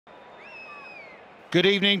Good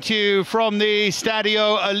evening to you from the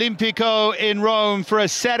Stadio Olimpico in Rome for a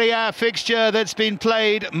Serie A fixture that's been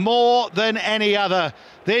played more than any other.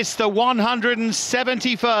 This, the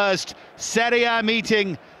 171st Serie A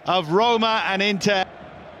meeting of Roma and Inter.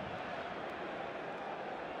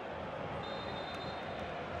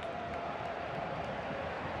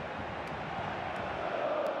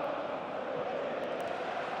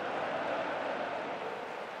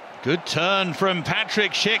 Good turn from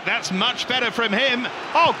Patrick Schick, that's much better from him.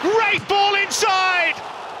 Oh, great ball inside!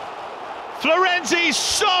 Florenzi's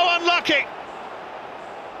so unlucky.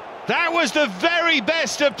 That was the very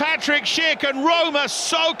best of Patrick Schick, and Roma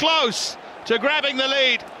so close to grabbing the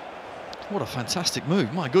lead. What a fantastic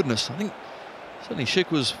move, my goodness. I think certainly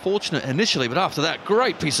Schick was fortunate initially, but after that,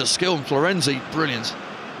 great piece of skill, and Florenzi, brilliant.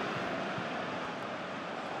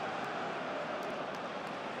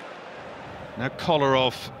 Now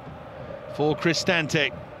Kolarov for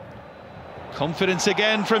Cristante. Confidence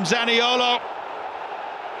again from Zaniolo.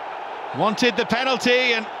 Wanted the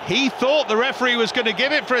penalty, and he thought the referee was going to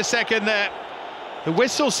give it for a second there. The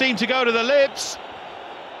whistle seemed to go to the lips.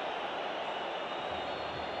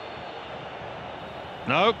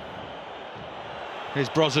 No. Here's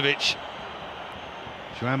Brozovic.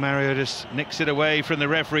 João Mauro just nicks it away from the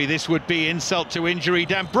referee. This would be insult to injury.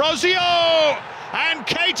 D'Ambrosio and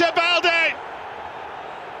Keita Baldé.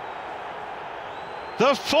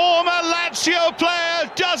 The former Lazio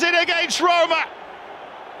player does it against Roma.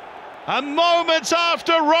 And moments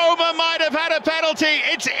after Roma might have had a penalty,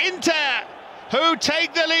 it's Inter who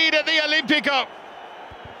take the lead at the Olimpico.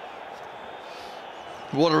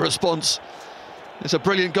 What a response. It's a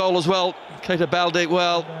brilliant goal as well. Keita Baldé,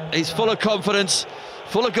 well, he's full of confidence,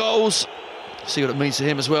 full of goals. See what it means to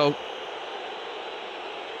him as well.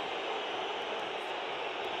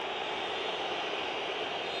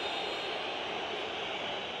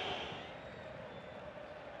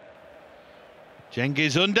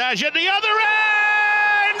 Cengiz Ünder at the other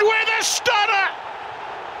end with a stunner!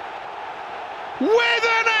 With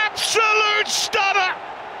an absolute stunner!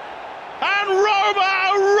 And Roma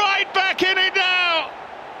are right back in it now!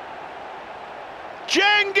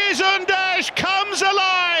 Cengiz Ünder comes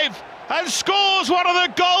alive and scores one of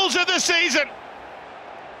the goals of the season!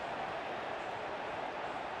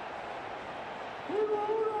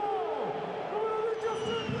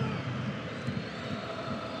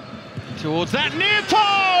 Towards that near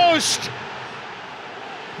post!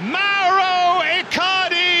 Mauro,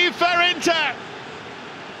 Icardi for Inter.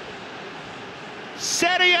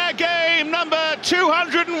 Serie A game number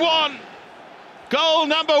 201. Goal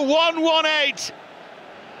number 118.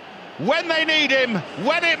 When they need him,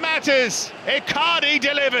 when it matters, Icardi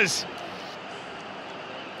delivers.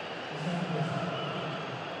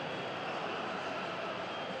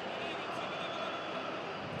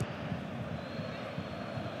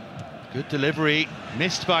 Good delivery,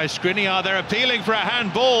 missed by Skriniar. They're appealing for a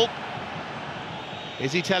handball.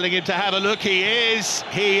 Is he telling him to have a look? He is,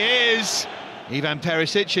 he is. Ivan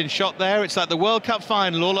Perisic in shot there. It's like the World Cup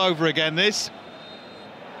final all over again, this.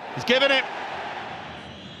 He's given it.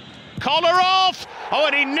 Kolarov! Oh,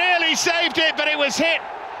 and he nearly saved it, but it was hit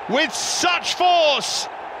with such force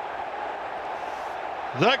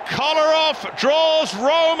that Kolarov draws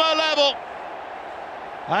Roma level.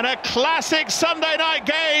 And a classic Sunday night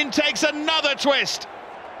game takes another twist.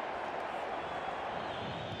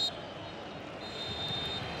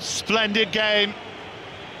 Splendid game.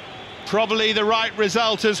 Probably the right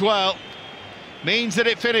result as well. Means that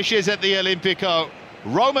it finishes at the Olimpico.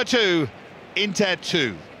 Roma 2, Inter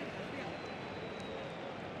 2.